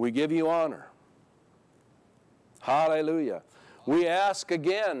 We give you honor. Hallelujah. We ask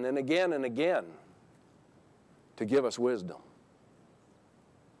again and again and again to give us wisdom.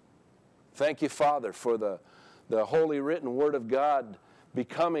 Thank you, Father, for the holy written Word of God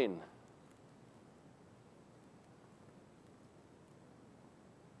becoming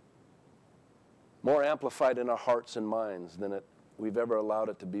more amplified in our hearts and minds than we've ever allowed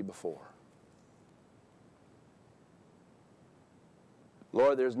it to be before.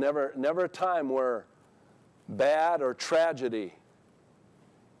 Lord, there's never a time where bad or tragedy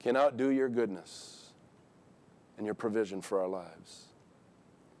can outdo your goodness and your provision for our lives.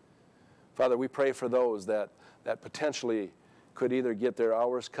 Father, we pray for those that potentially could either get their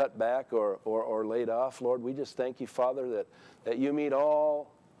hours cut back or laid off. Lord, we just thank you, Father, that you meet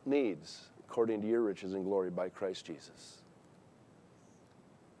all needs according to your riches and glory by Christ Jesus.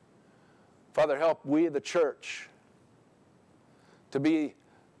 Father, help we, the church, to be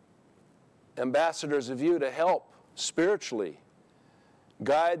ambassadors of you, to help spiritually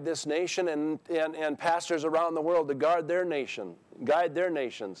guide this nation and pastors around the world to guard their nation, guide their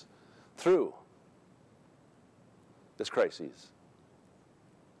nations through this crisis.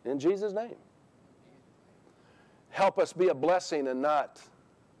 In Jesus' name. Help us be a blessing and not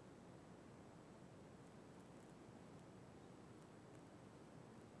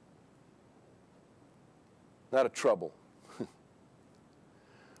a trouble.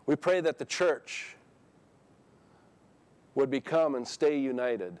 We pray that the church would become and stay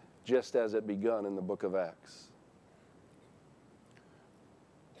united just as it begun in the book of Acts.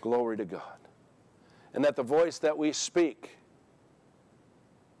 Glory to God. And that the voice that we speak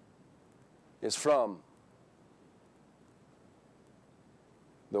is from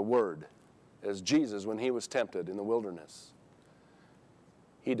the Word as Jesus, when he was tempted in the wilderness,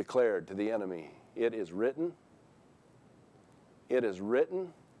 he declared to the enemy, "It is written, it is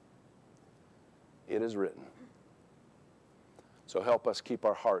written, it is written." So help us keep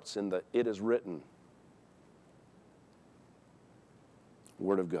our hearts in the "it is written"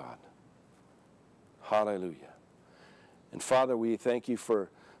 Word of God. Hallelujah. And Father, we thank you for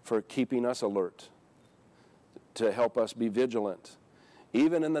keeping us alert, to help us be vigilant,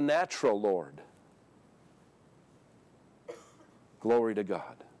 even in the natural, Lord. Glory to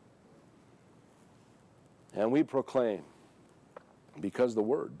God. And we proclaim, because the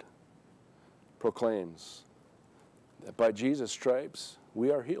Word proclaims that by Jesus' stripes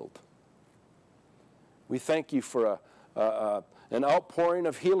we are healed. We thank you for an outpouring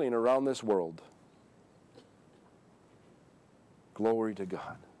of healing around this world. Glory to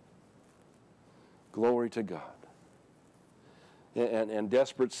God. Glory to God. And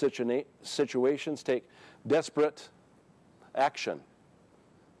desperate situations take desperate action.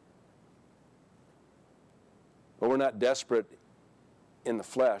 But we're not desperate in the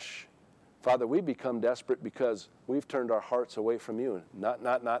flesh. Father, we become desperate because we've turned our hearts away from you. Not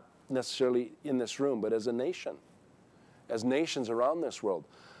necessarily in this room, but as a nation, as nations around this world.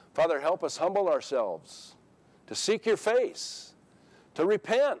 Father, help us humble ourselves to seek your face, to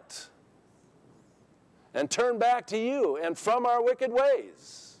repent, and turn back to you and from our wicked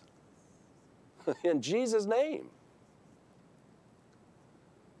ways. In Jesus' name.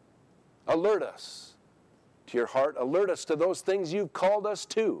 Alert us to your heart. Alert us to those things you've called us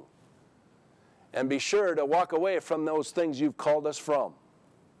to. And be sure to walk away from those things you've called us from.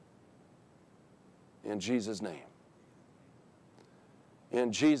 In Jesus' name.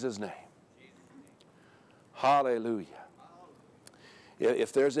 In Jesus' name. Hallelujah.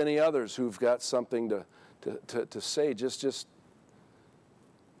 If there's any others who've got something to say, just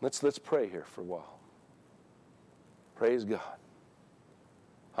let's pray here for a while. Praise God.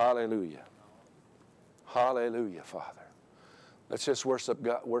 Hallelujah. Hallelujah, Father. Let's just worship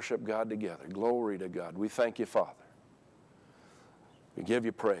God together. Glory to God. We thank you, Father. We give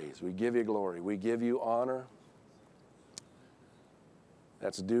you praise. We give you glory. We give you honor.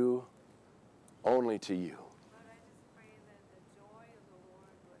 That's due only to you. Lord, I just pray that the joy of the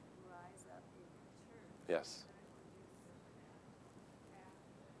Lord would rise up in your church. Yes.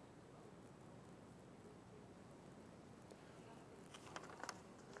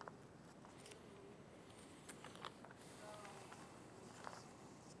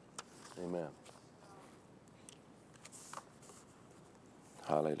 Amen.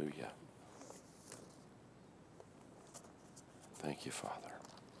 Hallelujah. Thank you, Father.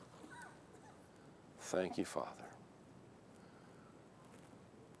 Thank you, Father.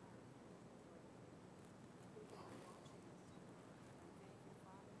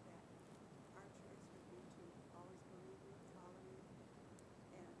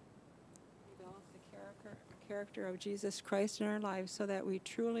 Develop the character of Jesus Christ in our lives so that we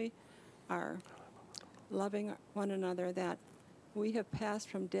truly are loving one another, that we have passed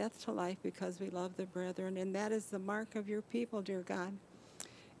from death to life because we love the brethren, and that is the mark of your people, dear God.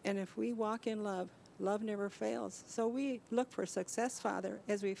 And if we walk in love, love never fails. So we look for success, Father,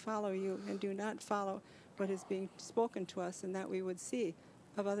 as we follow you and do not follow what is being spoken to us and that we would see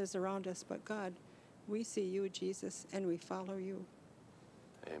of others around us. But God, we see you, Jesus, and we follow you.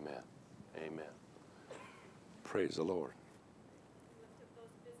 Amen. Amen. Praise the Lord. Lift up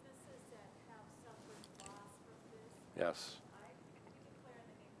those businesses that have suffered loss from this. Yes. I declare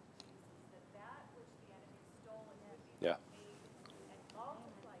in the name of Jesus that which the enemy has stolen would be Yeah. made and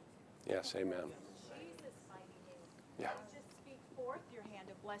multiplied. Yes, amen. In Jesus' mighty name. Yeah. I just speak forth your hand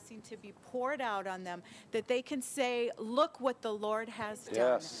of blessing to be poured out on them, that they can say, look what the Lord has done.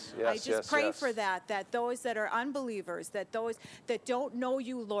 Yes, I yes, just yes, pray yes. for that those that are unbelievers, that those that don't know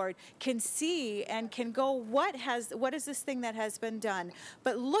you, Lord, can see and can go, what is this thing that has been done?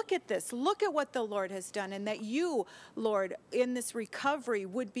 But look at this, look at what the Lord has done, and that you, Lord, in this recovery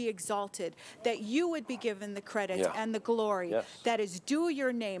would be exalted, that you would be given the credit Yeah. and the glory Yes. that is due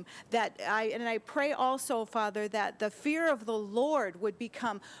your name. I pray also, Father, that the fear of the Lord would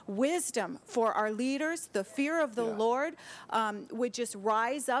become wisdom for our leaders. The fear of the Yeah. Lord would just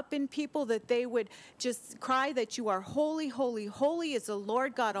rise up in people, that they would just cry that you are holy, holy, holy is the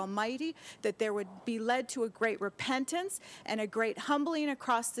Lord God Almighty, that there would be led to a great repentance and a great humbling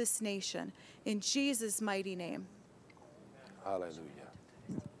across this nation. In Jesus' mighty name. Hallelujah.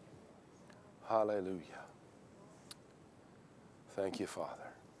 Hallelujah. Thank you, Father.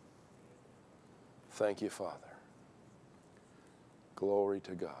 Thank you, Father. Glory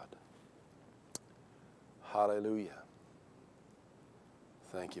to God. Hallelujah.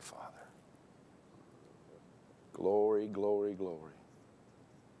 Thank you, Father. Glory, glory, glory.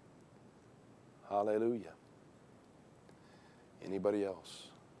 Hallelujah. Anybody else?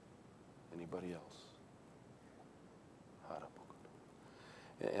 Anybody else?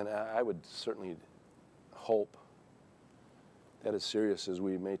 And I would certainly hope that as serious as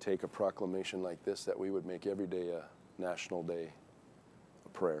we may take a proclamation like this, that we would make every day a national day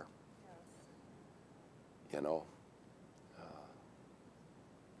of prayer. You know,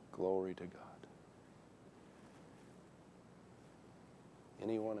 glory to God.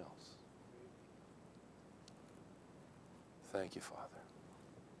 Anyone else? Thank you, Father.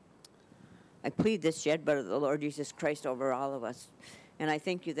 I plead the shed blood of the Lord Jesus Christ over all of us. And I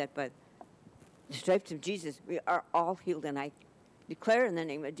thank you that by the stripes of Jesus, we are all healed. And I declare in the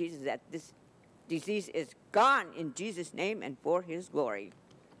name of Jesus that this disease is gone in Jesus' name and for his glory.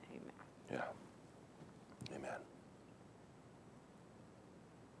 Amen. Yeah. Amen.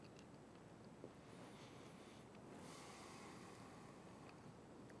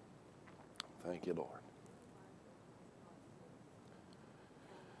 Thank you, Lord.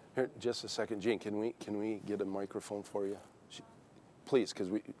 Here, just a second, Jean. Can we get a microphone for you, please? Because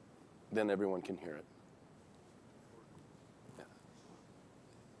then everyone can hear it.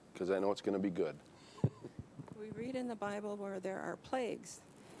 Because I know it's going to be good. We read in the Bible where there are plagues,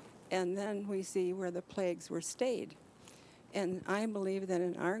 and then we see where the plagues were stayed. And I believe that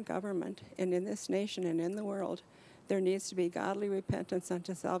in our government and in this nation and in the world, there needs to be godly repentance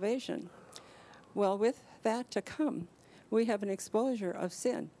unto salvation. Well, with that to come, we have an exposure of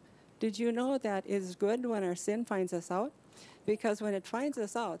sin. Did you know that it is good when our sin finds us out? Because when it finds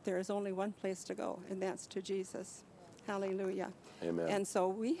us out, there is only one place to go, and that's to Jesus. Hallelujah. Amen. And so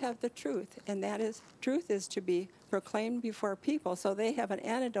we have the truth, and that is, truth is to be proclaimed before people so they have an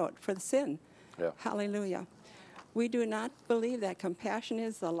antidote for the sin. Yeah. Hallelujah. We do not believe that compassion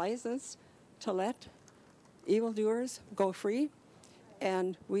is the license to let evildoers go free,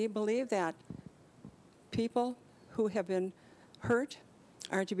 and we believe that people who have been hurt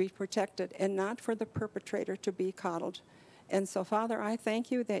are to be protected and not for the perpetrator to be coddled. And so, Father, I thank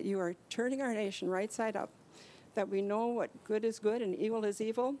you that you are turning our nation right side up, that we know what good is good and evil is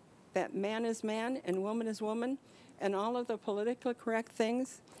evil, that man is man and woman is woman, and all of the politically correct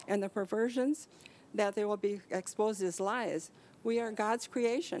things and the perversions, that they will be exposed as lies. We are God's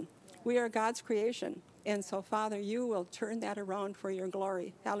creation. We are God's creation. And so, Father, you will turn that around for your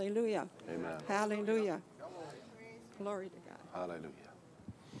glory. Hallelujah. Amen. Hallelujah. Glory to God. Hallelujah.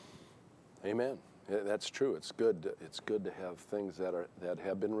 Amen. That's true. It's good. It's good to have things that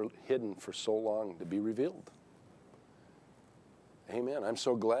have been hidden for so long to be revealed. Amen. I'm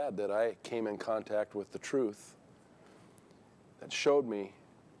so glad that I came in contact with the truth that showed me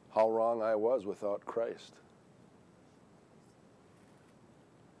how wrong I was without Christ.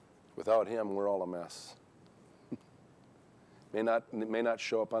 Without him, we're all a mess. May not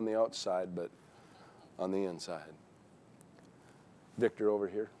show up on the outside, but on the inside. Victor over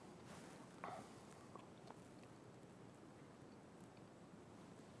here.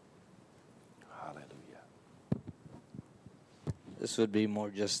 Hallelujah. This would be more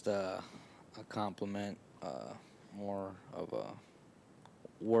just a compliment, more of a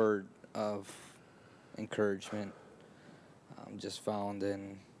word of encouragement. Just found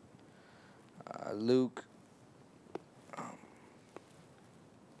in Luke.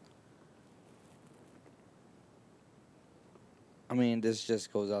 This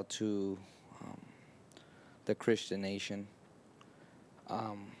just goes out to the Christian nation.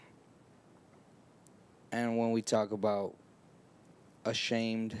 And when we talk about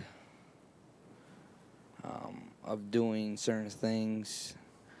ashamed of doing certain things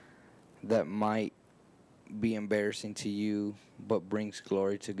that might be embarrassing to you but brings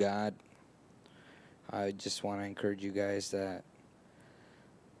glory to God, I just want to encourage you guys that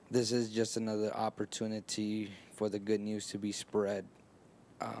this is just another opportunity for the good news to be spread.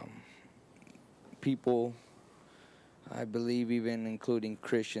 People, I believe even including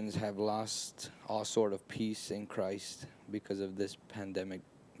Christians, have lost all sort of peace in Christ because of this pandemic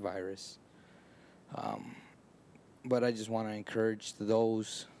virus. But I just want to encourage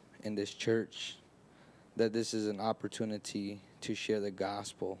those in this church that this is an opportunity to share the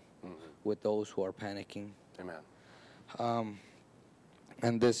gospel with those who are panicking. Amen.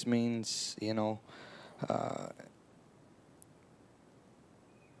 And this means,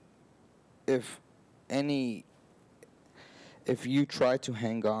 if you try to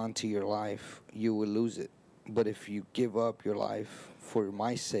hang on to your life, you will lose it. But if you give up your life for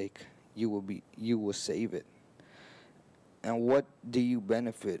my sake, you will save it. And what do you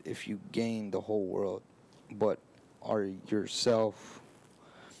benefit if you gain the whole world, but are yourself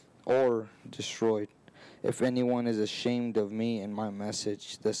or destroyed? If anyone is ashamed of me and my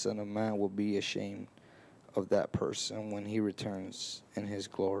message, the Son of Man will be ashamed of that person when he returns in his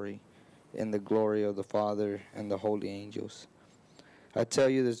glory, in the glory of the Father and the holy angels. I tell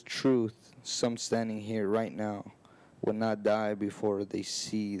you the truth, some standing here right now will not die before they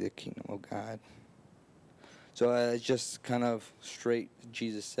see the kingdom of God. So it's just kind of straight,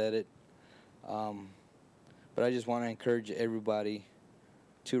 Jesus said it. But I just want to encourage everybody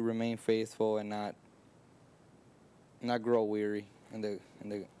to remain faithful and not grow weary in the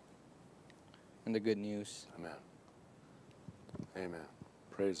good news. Amen. Amen.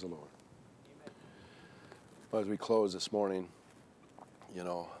 Praise the Lord. Well, as we close this morning, you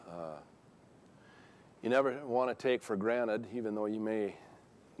know, you never want to take for granted, even though you may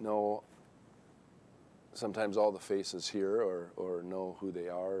know sometimes all the faces here or know who they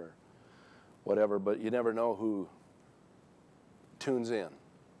are or whatever, but you never know who tunes in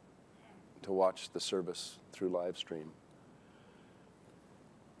to watch the service through live stream.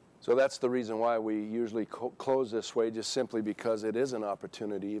 So that's the reason why we usually close this way, just simply because it is an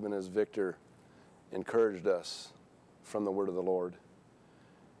opportunity, even as Victor encouraged us from the word of the Lord,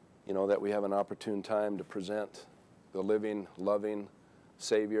 you know, that we have an opportune time to present the living, loving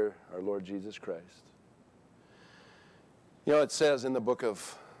Savior, our Lord Jesus Christ. You know, it says in the book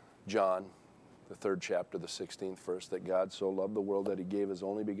of John, the 3rd chapter, the 16th verse, that God so loved the world that he gave his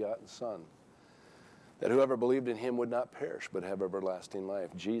only begotten Son, that whoever believed in him would not perish but have everlasting life.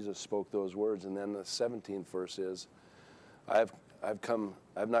 Jesus spoke those words, and then the 17th verse is, I've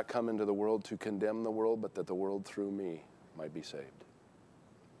not come into the world to condemn the world, but that the world through me might be saved.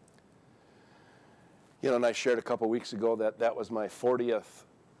 You know, and I shared a couple weeks ago that was my 40th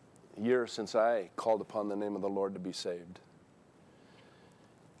year since I called upon the name of the Lord to be saved.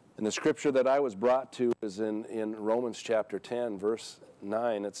 And the scripture that I was brought to is in Romans chapter 10, verse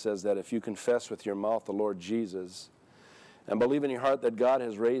 9. It says that if you confess with your mouth the Lord Jesus and believe in your heart that God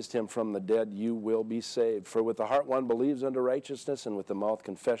has raised him from the dead, you will be saved. For with the heart one believes unto righteousness, and with the mouth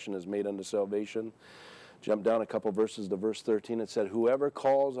confession is made unto salvation. Jump down a couple verses to verse 13. It said, whoever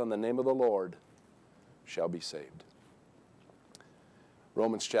calls on the name of the Lord shall be saved.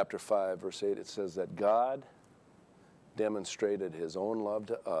 Romans chapter 5, verse 8, it says that God demonstrated his own love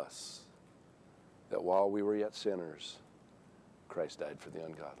to us, that while we were yet sinners, Christ died for the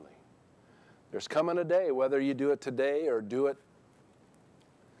ungodly. There's coming a day, whether you do it today or do it,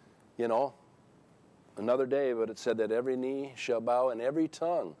 you know, another day, but it said that every knee shall bow and every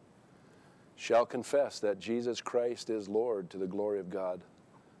tongue shall confess that Jesus Christ is Lord, to the glory of God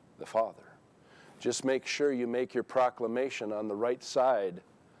the Father. Just make sure you make your proclamation on the right side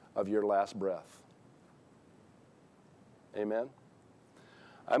of your last breath. Amen?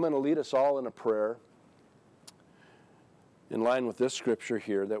 I'm going to lead us all in a prayer in line with this scripture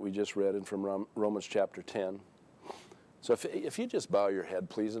here that we just read in from Romans chapter 10. So if you just bow your head,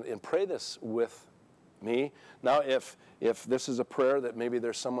 please, and pray this with me. Now, if this is a prayer that maybe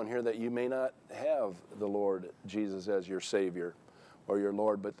there's someone here that you may not have the Lord Jesus as your Savior or your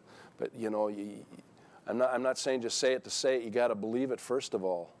Lord, but you know, I'm not saying just say it to say it. You got to believe it first of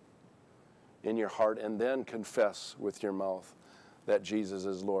all in your heart, and then confess with your mouth that Jesus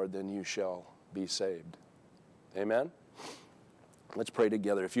is Lord, then you shall be saved. Amen? Let's pray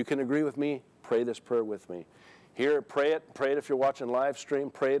together. If you can agree with me, pray this prayer with me. Here, pray it. Pray it if you're watching live stream.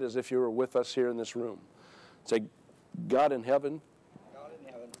 Pray it as if you were with us here in this room. Say, God in heaven,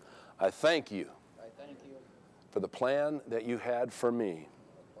 I thank you for the plan that you had for me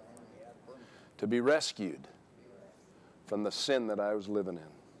to be rescued from the sin that I was living in.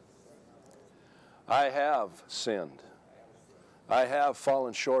 I have sinned. I have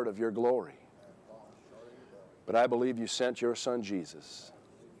fallen short of your glory. But I believe you sent your Son Jesus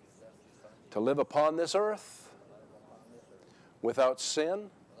to live upon this earth without sin,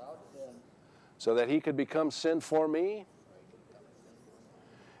 so that he could become sin for me.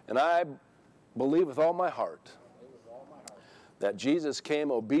 And I believe with all my heart that Jesus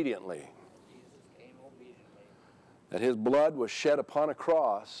came obediently, that his blood was shed upon a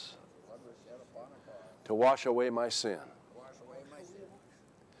cross to wash away my sin.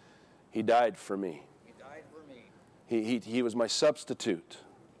 He died for me. He was my substitute,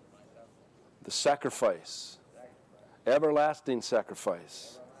 the sacrifice, everlasting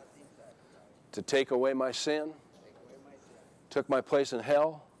sacrifice, to take away my sin, took my place in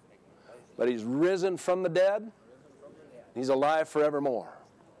hell, but he's risen from the dead. He's alive forevermore.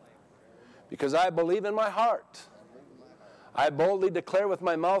 Because I believe in my heart, I boldly declare with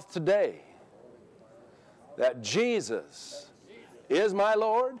my mouth today that Jesus is my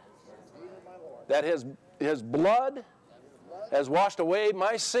Lord, that his blood has washed away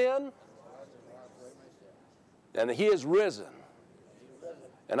my sin, and that He is risen,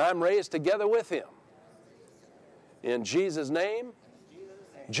 and I'm raised together with Him. In Jesus' name,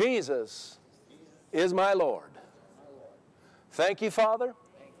 Jesus is my Lord. Thank you, Father,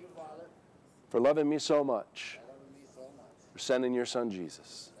 for loving me so much, for sending your Son,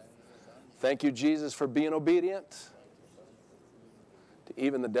 Jesus. Thank you, Jesus, for being obedient to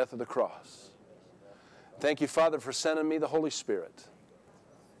even the death of the cross. Thank you, Father, for sending me the Holy Spirit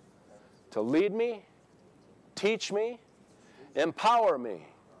to lead me, teach me, empower me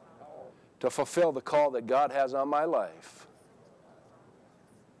to fulfill the call that God has on my life.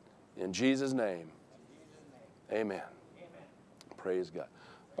 In Jesus' name, amen. Praise God.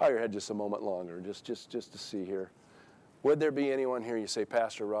 Bow your head just a moment longer, just to see here. Would there be anyone here you say,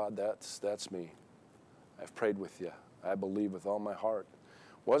 Pastor Rod, that's me. I've prayed with you. I believe with all my heart.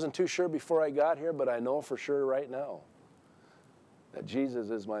 Wasn't too sure before I got here, but I know for sure right now that Jesus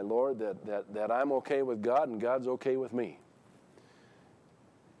is my Lord, that I'm okay with God and God's okay with me.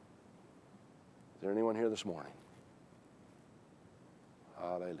 Is there anyone here this morning?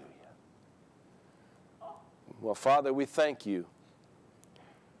 Hallelujah. Well, Father, we thank you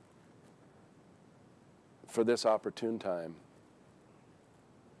for this opportune time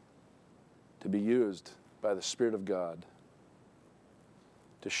to be used by the Spirit of God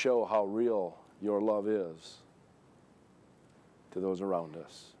to show how real your love is to those around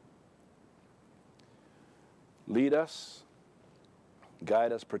us. Lead us,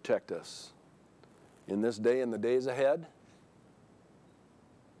 guide us, protect us in this day and the days ahead.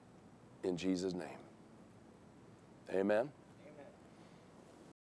 In Jesus' name, amen.